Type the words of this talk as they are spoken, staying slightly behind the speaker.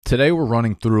Today we're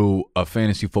running through a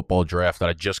fantasy football draft that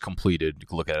I just completed. You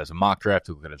can look at it as a mock draft,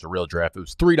 you can look at it as a real draft. It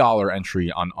was $3 entry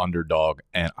on Underdog,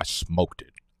 and I smoked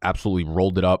it. Absolutely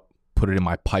rolled it up, put it in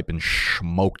my pipe, and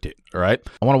smoked it, all right?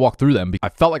 I want to walk through them because I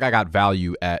felt like I got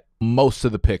value at most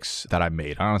of the picks that I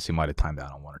made. I honestly might have timed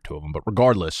out on one or two of them, but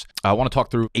regardless, I want to talk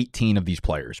through 18 of these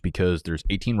players because there's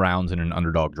 18 rounds in an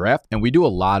Underdog draft, and we do a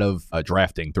lot of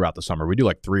drafting throughout the summer. We do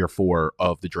like 3 or 4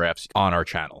 of the drafts on our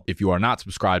channel. If you are not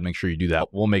subscribed, make sure you do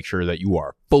that. We'll make sure that you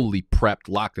are fully prepped,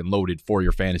 locked, and loaded for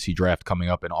your fantasy draft coming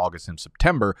up in August and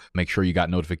September. Make sure you got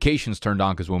notifications turned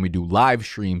on because when we do live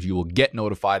streams, you will get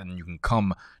notified and you can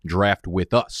come draft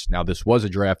with us. Now, this was a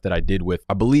draft that I did with,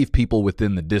 I believe, people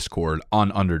within the Discord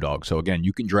on Underdog. So again,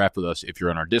 you can draft with us if you're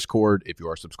in our Discord, if you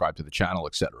are subscribed to the channel,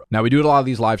 etc. Now, we do a lot of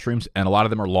these live streams, and a lot of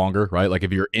them are longer, right? Like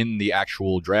if you're in the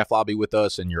actual draft lobby with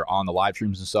us and you're on the live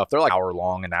streams and stuff, they're like an hour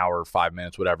long, an hour, 5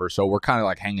 minutes, whatever. So we're kind of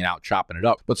like hanging out, chopping it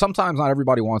up. But sometimes not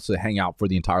everybody wants to hang out for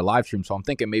the entire live stream. So I'm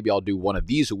thinking maybe I'll do one of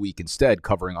these a week instead,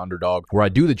 covering Underdog, where I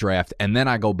do the draft and then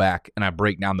I go back and I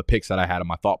break down the picks that I had in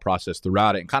my thought process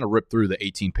throughout it and kind of rip through the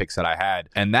 18 picks that I had.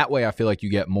 And that way I feel like you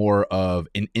get more of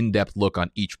an in-depth look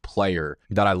on each player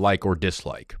that I like or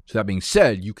dislike. So that being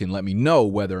said, you can let me know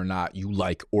whether or not you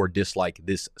like or dislike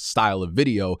this style of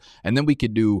video. And then we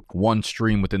could do one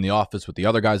stream within the office with the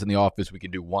other guys in the office. We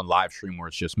can do one live stream where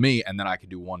it's just me. And then I could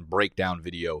do one breakdown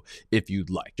video if you'd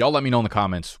like. Y'all let me know in the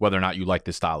comments whether or not you like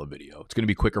this style of video. It's going to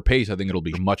be quicker pace. I think it'll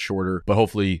be much shorter, but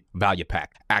hopefully value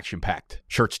packed, action packed,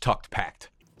 shirts tucked packed.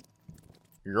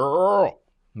 Yeah.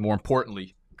 More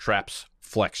importantly, traps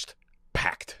flexed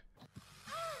packed.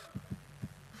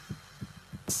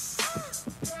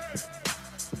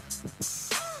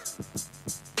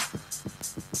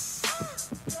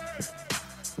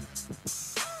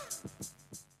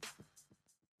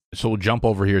 So we'll jump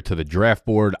over here to the draft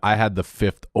board. I had the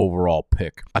 5th overall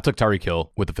pick. I took Tyreek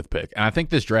Hill with the 5th pick. And I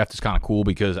think this draft is kind of cool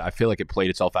because I feel like it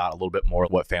played itself out a little bit more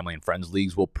what family and friends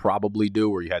leagues will probably do,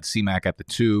 where you had C-Mac at the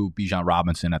 2, Bijan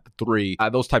Robinson at the 3.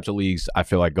 Those types of leagues, I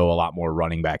feel like, go a lot more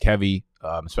running back heavy,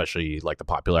 especially like the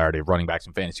popularity of running backs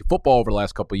in fantasy football over the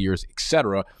last couple of years,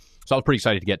 etc. So I was pretty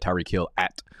excited to get Tyreek Hill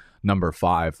at number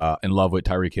 5. In love with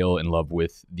Tyreek Hill, in love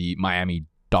with the Miami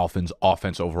Dolphins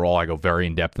offense overall. I go very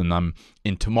in-depth in them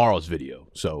in tomorrow's video.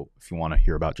 So if you want to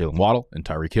hear about Jalen Waddle and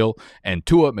Tyreek Hill and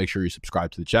Tua, make sure you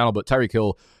subscribe to the channel. But Tyreek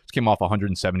Hill just came off a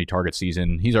 170 target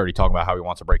season. He's already talking about how he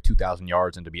wants to break 2,000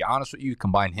 yards. And to be honest with you,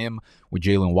 combine him with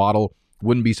Jalen Waddle,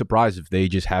 wouldn't be surprised if they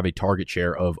just have a target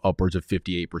share of upwards of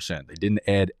 58%. They didn't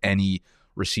add any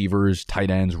receivers, tight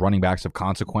ends, running backs of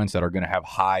consequence that are going to have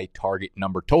high target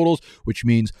number totals, which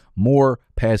means more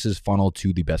passes funneled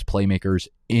to the best playmakers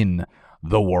in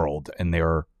the world, and there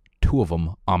are 2 of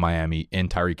them on Miami in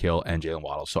Tyreek Hill and Jalen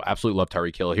Waddle. So absolutely love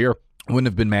Tyreek Hill here. Wouldn't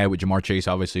have been mad with Jamar Chase,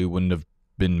 obviously. Wouldn't have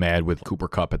been mad with Cooper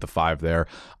Kupp at the 5 there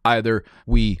either.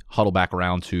 We huddle back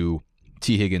around to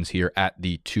T. Higgins here at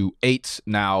the 2/8.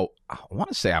 Now, I want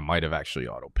to say I might have actually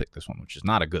auto-picked this one, which is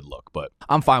not a good look, but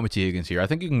I'm fine with T. Higgins here. I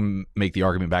think you can make the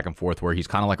argument back and forth where he's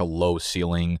kind of like a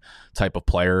low-ceiling type of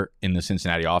player in the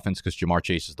Cincinnati offense because Jamar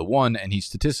Chase is the 1, and he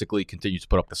statistically continues to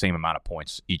put up the same amount of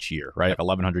points each year, right? Like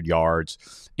 1,100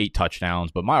 yards, 8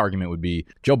 touchdowns. But my argument would be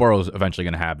Joe Burrow's eventually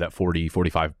going to have that 40,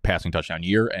 45 passing touchdown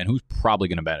year, and who's probably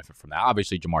going to benefit from that?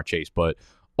 Obviously, Jamar Chase, but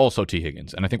also T.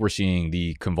 Higgins. And I think we're seeing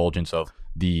the convergence of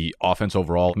the offense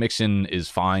overall. Mixon is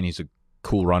fine. He's a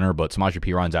cool runner, but Samaje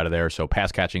Perine's out of there. So pass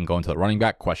catching going to the running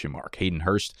back, question mark. Hayden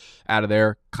Hurst out of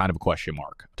there, kind of a question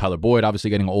mark. Tyler Boyd obviously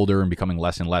getting older and becoming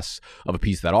less and less of a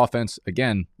piece of that offense.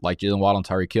 Again, like Jalen Waddle and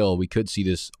Tyreek Hill, we could see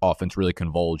this offense really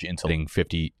converge into hitting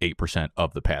 58%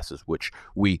 of the passes, which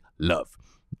we love.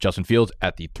 Justin Fields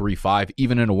at the 3-5,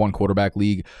 even in a 1-quarterback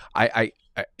league.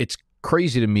 It's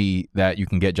crazy to me that you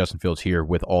can get Justin Fields here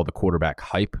with all the quarterback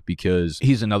hype because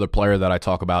he's another player that I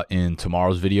talk about in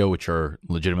tomorrow's video, which are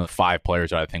legitimate 5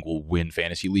 players that I think will win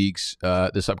fantasy leagues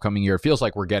this upcoming year. It feels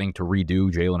like we're getting to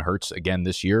redo Jalen Hurts again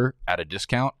this year at a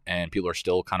discount, and people are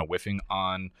still kind of whiffing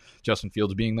on Justin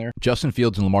Fields being there. Justin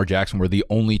Fields and Lamar Jackson were the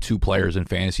only 2 players in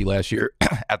fantasy last year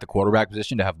at the quarterback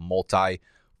position to have multi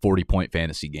 40-point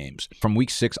fantasy games. From week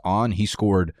 6 on, he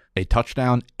scored a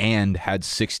touchdown and had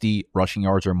 60 rushing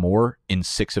yards or more in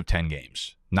 6 of 10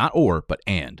 games. Not or, but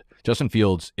and. Justin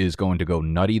Fields is going to go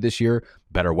nutty this year.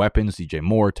 Better weapons, DJ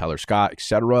Moore, Tyler Scott,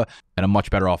 etc., and a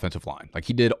much better offensive line. Like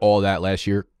he did all that last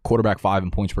year. Quarterback 5 in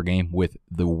points per game with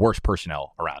the worst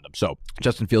personnel around him. So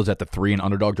Justin Fields at the 3 in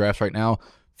Underdog drafts right now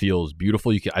feels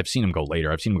beautiful. I've seen him go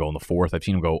later. I've seen him go in the 4th. I've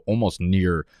seen him go almost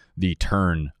near the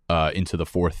turn into the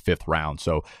 4th, 5th round.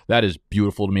 So that is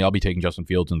beautiful to me. I'll be taking Justin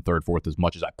Fields in 3rd, 4th as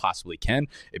much as I possibly can.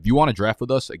 If you want to draft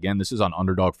with us, again, this is on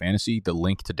Underdog Fantasy. The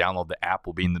link to download the app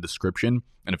will be in the description.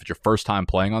 And if it's your first time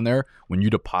playing on there, when you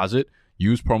deposit,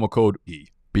 use promo code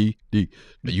EBD.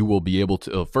 You will be able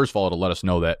to, first of all, it'll let us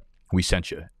know that we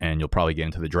sent you, and you'll probably get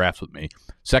into the drafts with me.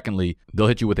 Secondly, they'll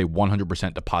hit you with a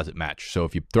 100% deposit match. So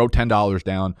if you throw $10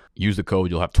 down, use the code,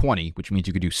 you'll have 20, which means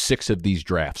you could do 6 of these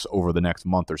drafts over the next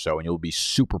month or so, and you'll be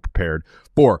super prepared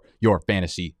for your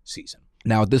fantasy season.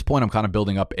 Now, at this point, I'm kind of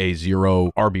building up a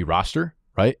 0 RB roster,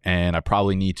 right? And I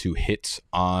probably need to hit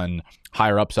on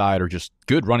higher upside or just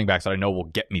good running backs that I know will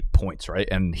get me points, right?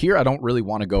 And here I don't really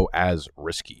want to go as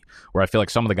risky, where I feel like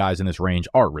some of the guys in this range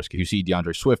are risky. You see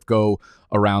DeAndre Swift go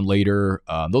around later.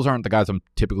 Those aren't the guys I'm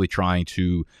typically trying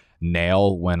to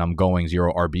nail when I'm going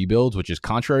 0 RB builds, which is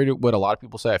contrary to what a lot of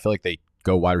people say. I feel like they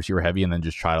go wide receiver heavy and then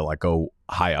just try to like go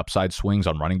high upside swings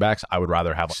on running backs. I would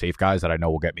rather have safe guys that I know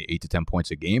will get me 8 to 10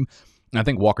 points a game. And I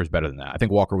think Walker's better than that. I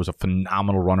think Walker was a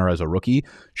phenomenal runner as a rookie.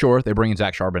 Sure, they bring in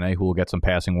Zach Charbonnet, who will get some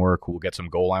passing work, who will get some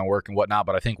goal line work and whatnot,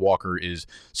 but I think Walker is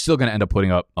still going to end up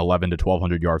putting up 11 to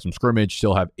 1,200 yards from scrimmage,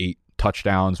 still have 8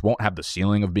 touchdowns, won't have the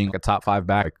ceiling of being a top 5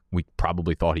 back. We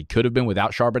probably thought he could have been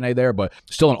without Charbonnet there, but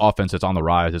still an offense that's on the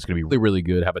rise. It's going to be really, really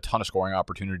good, have a ton of scoring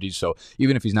opportunities. So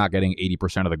even if he's not getting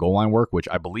 80% of the goal line work, which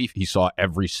I believe he saw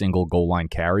every single goal line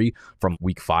carry from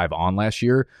week 5 on last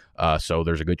year, so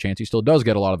there's a good chance he still does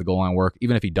get a lot of the goal line work.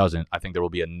 Even if he doesn't, I think there will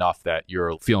be enough that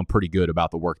you're feeling pretty good about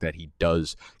the work that he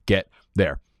does get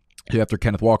there. After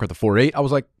Kenneth Walker at the 4.8, I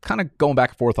was like kind of going back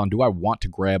and forth on, do I want to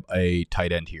grab a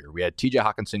tight end here? We had TJ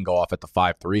Hockenson go off at the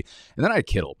 5.3, and then I had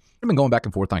Kittle. I've been going back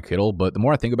and forth on Kittle, but the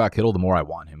more I think about Kittle, the more I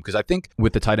want him. Because I think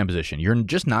with the tight end position, you're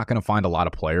just not going to find a lot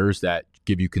of players that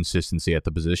give you consistency at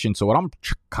the position. So what I'm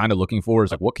kind of looking for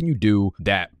is like, what can you do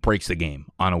that breaks the game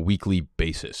on a weekly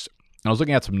basis? And I was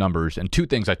looking at some numbers, and 2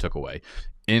 things I took away.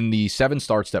 In the 7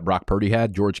 starts that Brock Purdy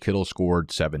had, George Kittle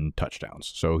scored 7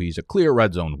 touchdowns. So he's a clear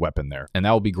red zone weapon there. And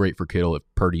that will be great for Kittle if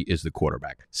Purdy is the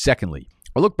quarterback. Secondly,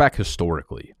 I look back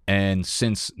historically, and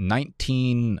since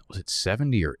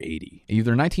 1970 or 80?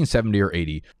 Either 1970 or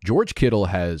 80, George Kittle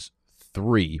has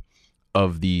 3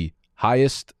 of the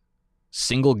highest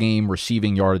single game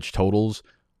receiving yardage totals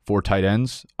for tight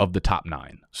ends of the top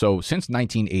 9. So since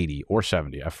 1980 or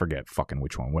 70, I forget fucking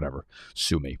which one, whatever,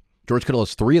 sue me. George Kittle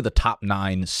has 3 of the top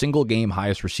 9 single game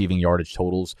highest receiving yardage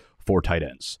totals for tight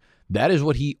ends. That is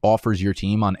what he offers your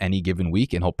team on any given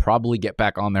week, and he'll probably get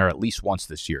back on there at least once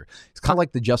this year. It's kind of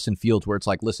like the Justin Fields, where it's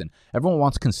like, listen, everyone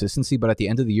wants consistency, but at the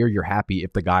end of the year, you're happy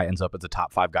if the guy ends up as a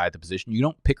top 5 guy at the position. You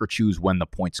don't pick or choose when the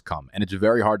points come, and it's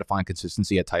very hard to find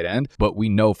consistency at tight end, but we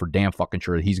know for damn fucking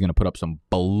sure that he's going to put up some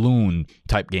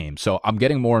balloon-type games. So I'm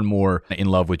getting more and more in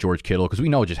love with George Kittle because we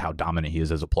know just how dominant he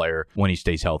is as a player when he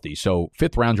stays healthy. So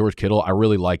 5th round George Kittle, I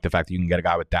really like the fact that you can get a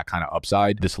guy with that kind of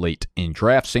upside this late in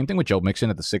draft. Same thing with Joe Mixon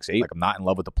at the 6.8. Like, I'm not in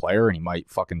love with the player, and he might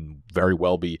fucking very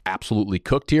well be absolutely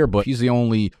cooked here, but he's the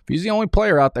only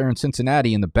player out there in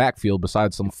Cincinnati in the backfield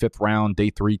besides some 5th round day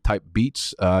 3 type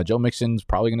beats. Joe Mixon's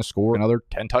probably going to score another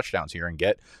 10 touchdowns here and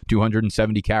get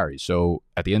 270 carries. So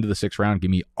at the end of the 6th round,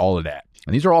 give me all of that.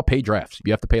 And these are all paid drafts.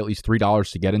 You have to pay at least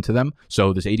 $3 to get into them.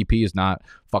 So this ADP is not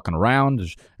fucking around.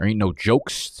 There ain't no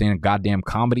jokes. It's in a goddamn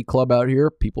comedy club out here.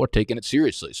 People are taking it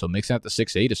seriously. So mixing at the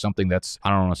 6.8 is something that's,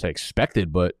 I don't want to say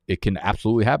expected, but it can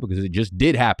absolutely happen because it just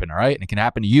did happen, all right? And it can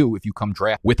happen to you if you come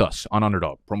draft with us on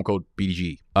Underdog. Promo code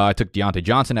BDG. I took Deontay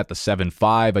Johnson at the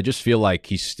 7.5. I just feel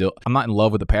like I'm not in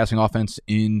love with the passing offense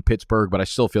in Pittsburgh, but I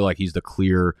still feel like he's the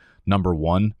clear number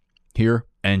 1 here.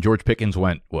 And George Pickens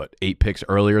went, 8 picks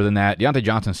earlier than that. Deontay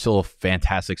Johnson's still a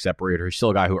fantastic separator. He's still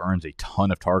a guy who earns a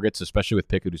ton of targets, especially with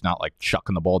Pickett, who's not like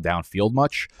chucking the ball downfield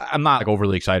much. I'm not like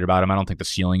overly excited about him. I don't think the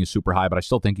ceiling is super high, but I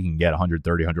still think he can get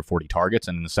 130, 140 targets.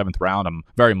 And in the 7th round, I'm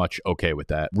very much okay with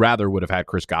that. Rather would have had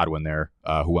Chris Godwin there,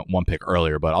 who went 1 pick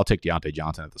earlier, but I'll take Deontay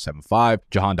Johnson at the 7.5.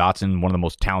 Jahan Dotson, one of the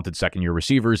most talented second-year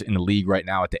receivers in the league right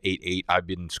now at the 8.8. I've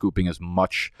been scooping as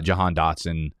much Jahan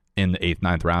Dotson in the 8th,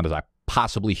 9th round as I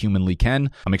possibly humanly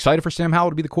can. I'm excited for Sam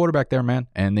Howell to be the quarterback there, man.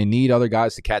 And they need other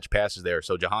guys to catch passes there.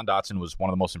 So Jahan Dotson was one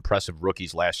of the most impressive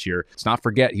rookies last year. Let's not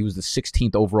forget, he was the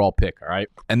 16th overall pick, all right?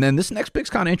 And then this next pick's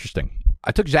kind of interesting.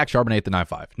 I took Zach Charbonnet at the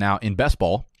 9.5. Now, in best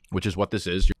ball, which is what this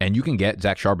is, and you can get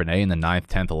Zach Charbonnet in the 9th,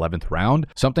 10th, 11th round,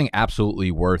 something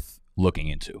absolutely worth looking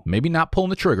into. Maybe not pulling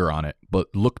the trigger on it, but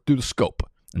look through the scope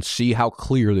and see how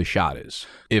clear the shot is.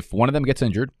 If one of them gets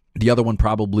injured, the other one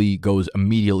probably goes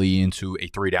immediately into a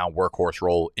 3-down workhorse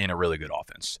role in a really good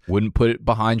offense. Wouldn't put it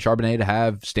behind Charbonnet to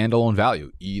have standalone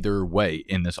value either way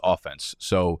in this offense.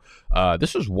 So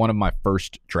this was one of my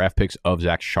first draft picks of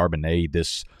Zach Charbonnet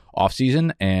this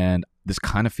offseason, and This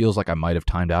kind of feels like I might have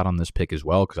timed out on this pick as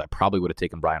well, because I probably would have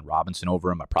taken Brian Robinson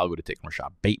over him. I probably would have taken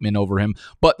Rashad Bateman over him,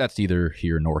 but that's neither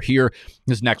here nor here.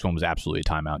 This next one was absolutely a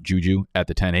timeout. Juju at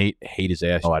the 10-8. Hate his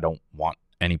ass. Oh, I don't want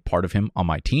any part of him on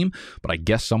my team, but I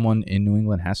guess someone in New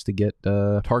England has to get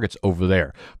targets over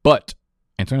there. But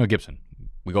Antonio Gibson,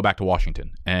 we go back to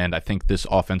Washington, and I think this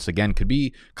offense, again, could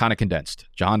be kind of condensed.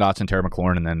 Jahan Dotson, Terry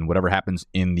McLaurin, and then whatever happens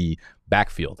in the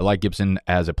backfield. I like Gibson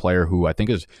as a player who I think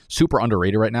is super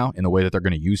underrated right now in the way that they're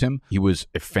going to use him. He was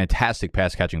a fantastic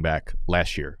pass catching back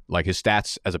last year. Like, his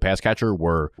stats as a pass catcher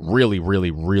were really, really,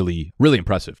 really, really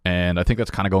impressive. And I think that's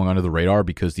kind of going under the radar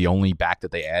because the only back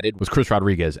that they added was Chris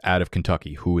Rodriguez out of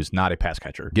Kentucky, who is not a pass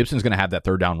catcher. Gibson's going to have that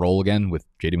third down role again with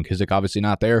J.D. McKissic obviously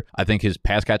not there. I think his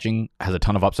pass catching has a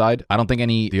ton of upside. I don't think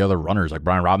any of the other runners like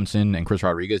Brian Robinson and Chris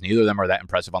Rodriguez, neither of them are that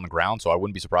impressive on the ground. So I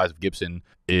wouldn't be surprised if Gibson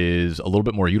is a little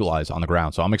bit more utilized on the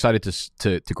ground. So I'm excited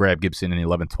to grab Gibson in the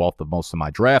 11th, 12th of most of my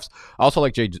drafts. I also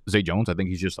like Zay Jones. I think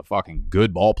he's just a fucking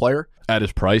good ball player at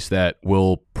his price that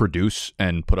will produce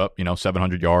and put up,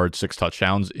 700 yards, 6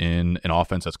 touchdowns in an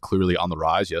offense that's clearly on the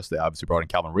rise. Yes, they obviously brought in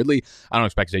Calvin Ridley. I don't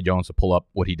expect Zay Jones to pull up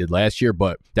what he did last year,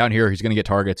 but down here, he's going to get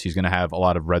targets. He's going to have a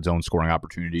lot of red zone scoring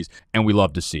opportunities, and we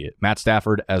love to see it. Matt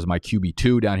Stafford as my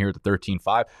QB2 down here at the 13-5.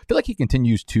 I feel like he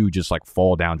continues to just like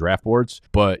fall down draft boards,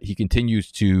 but he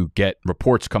continues to get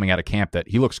reports coming out of camp that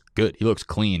he looks good. He looks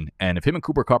clean. And if him and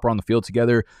Cooper Kupp are on the field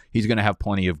together, he's going to have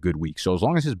plenty of good weeks. So as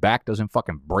long as his back doesn't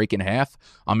fucking break in half,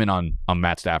 I'm in on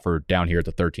Matt Stafford down here at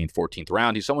the 13th, 14th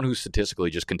round. He's someone who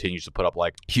statistically just continues to put up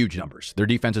like huge numbers. Their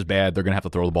defense is bad. They're going to have to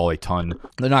throw the ball a ton.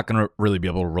 They're not going to really be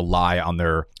able to rely on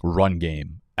their run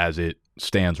game as it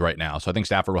stands right now. So I think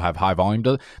Stafford will have high volume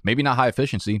to maybe not high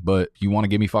efficiency, but you want to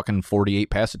give me fucking 48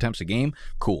 pass attempts a game?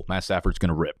 Cool. Matt Stafford's going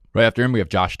to rip. Right after him, we have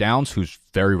Josh Downs, who's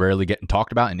very rarely getting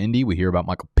talked about in Indy. We hear about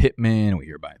Michael Pittman, we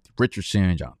hear about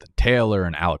Richardson, Jonathan Taylor,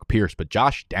 and Alec Pierce. But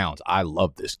Josh Downs, I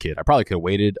love this kid. I probably could have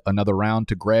waited another round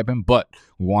to grab him, but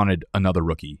we wanted another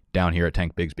rookie down here at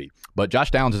Tank Bigsby. But Josh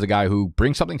Downs is a guy who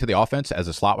brings something to the offense as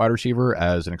a slot wide receiver,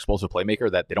 as an explosive playmaker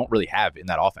that they don't really have in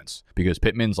that offense, because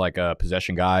Pittman's like a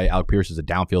possession guy. Alec Pierce is a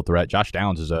downfield threat. Josh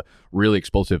Downs is a really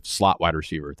explosive slot wide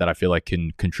receiver that I feel like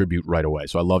can contribute right away.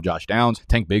 So I love Josh Downs.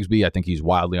 Tank Bigsby, I think he's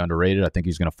wildly underrated. I think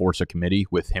he's going to force a committee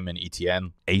with him and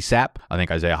ETN ASAP. I think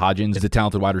Isaiah Hodgins is a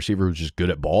talented wide receiver who's just good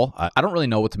at ball. I don't really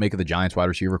know what to make of the Giants wide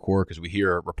receiver core, because we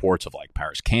hear reports of like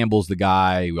Paris Campbell's the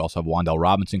guy. We also have Wan'Dale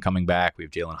Robinson coming back. We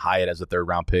have Jalen Hyatt as a third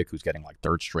round pick who's getting like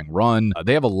third string run.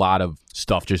 They have a lot of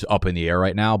stuff just up in the air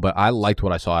right now, but I liked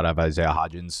what I saw out of Isaiah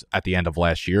Hodgins at the end of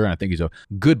last year, and I think he's a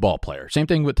good ball player. Same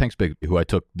thing with Tank Bigsby, who I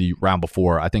took the round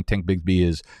before. I think Tank Bigsby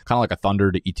is kind of like a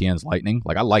thunder to ETN's lightning.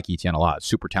 Like, I like ETN a lot.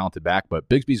 Super talented back, but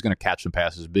Bigsby's going to catch some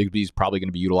passes. Bigsby's probably going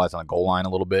to be utilized on the goal line a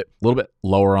little bit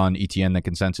lower on ETN than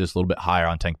consensus, a little bit higher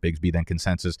on Tank Bigsby than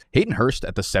consensus. Hayden Hurst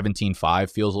at the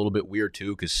 17-5 feels a little bit weird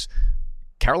too, because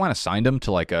Carolina signed him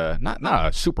to like a not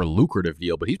a super lucrative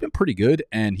deal, but he's been pretty good,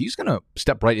 and he's going to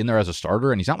step right in there as a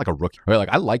starter, and he's not like a rookie, right? Like,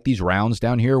 I like these rounds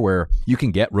down here where you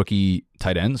can get rookie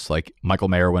tight ends. Like Michael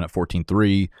Mayer went at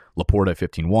 14-3, Laporta at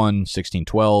 15-1,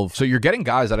 16-12. So you're getting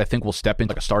guys that I think will step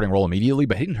into like a starting role immediately,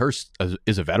 but Hayden Hurst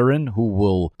is a veteran who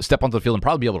will step onto the field and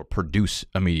probably be able to produce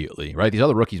immediately, right? These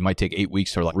other rookies might take 8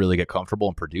 weeks to like really get comfortable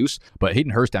and produce, but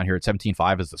Hayden Hurst down here at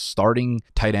 17-5 is the starting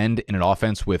tight end in an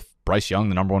offense with Bryce Young,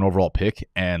 the number 1 overall pick,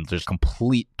 and there's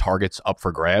complete targets up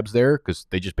for grabs there because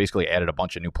they just basically added a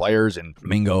bunch of new players, and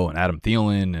Mingo and Adam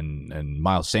Thielen and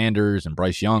Miles Sanders and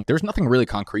Bryce Young. There's nothing really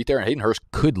concrete there, and Hayden Hurst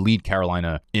could lead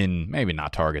Carolina in maybe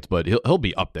not targets, but he'll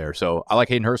be up there. So I like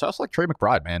Hayden Hurst. I also like Trey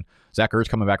McBride, man. Zach Ertz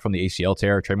coming back from the ACL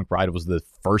tear. Trey McBride was the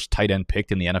first tight end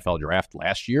picked in the NFL draft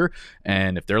last year,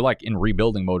 and if they're like in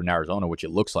rebuilding mode in Arizona, which it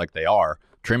looks like they are,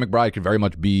 Trey McBride could very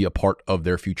much be a part of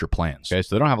their future plans. Okay,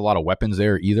 so they don't have a lot of weapons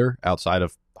there either outside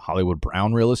of Hollywood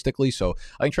Brown, realistically. So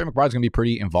I think Trey McBride's going to be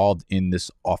pretty involved in this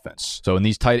offense. So in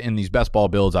these best ball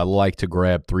builds, I like to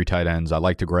grab 3 tight ends. I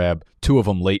like to grab 2 of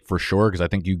them late for sure, because I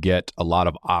think you get a lot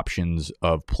of options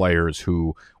of players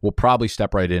who will probably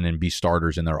step right in and be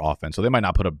starters in their offense. So they might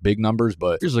not put up big numbers,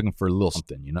 but you're just looking for a little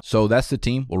something, you know? So that's the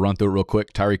team. We'll run through it real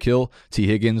quick. Tyreek Hill, T.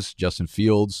 Higgins, Justin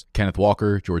Fields, Kenneth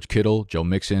Walker, George Kittle, Joe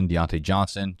Mixon, Deontay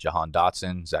Johnson, Jahan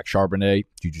Dotson, Zach Charbonnet,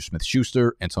 Juju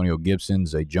Smith-Schuster, Antonio Gibson,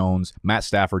 Zay Jones, Matt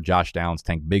Stafford, Josh Downs,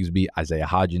 Tank Bigsby, Isaiah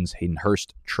Hodgins, Hayden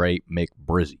Hurst, Trey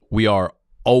McBrizzy. We are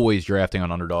always drafting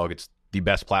on Underdog. It's the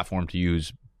best platform to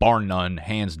use, bar none,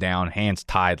 hands down, hands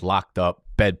tied, locked up,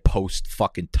 bedpost,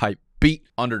 fucking type beat.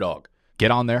 Underdog. Get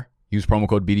on there. Use promo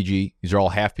code BDG. These are all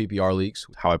half PPR leagues,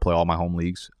 how I play all my home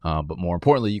leagues. But more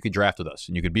importantly, you could draft with us,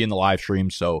 and you could be in the live stream.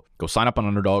 So go sign up on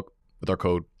Underdog with our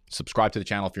code. Subscribe to the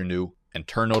channel if you're new. and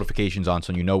turn notifications on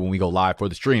so you know when we go live for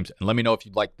the streams. And let me know if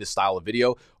you like this style of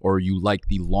video or you like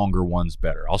the longer ones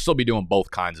better. I'll still be doing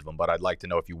both kinds of them, but I'd like to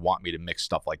know if you want me to mix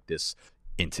stuff like this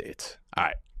into it. All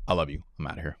right. I love you. I'm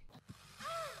out of here.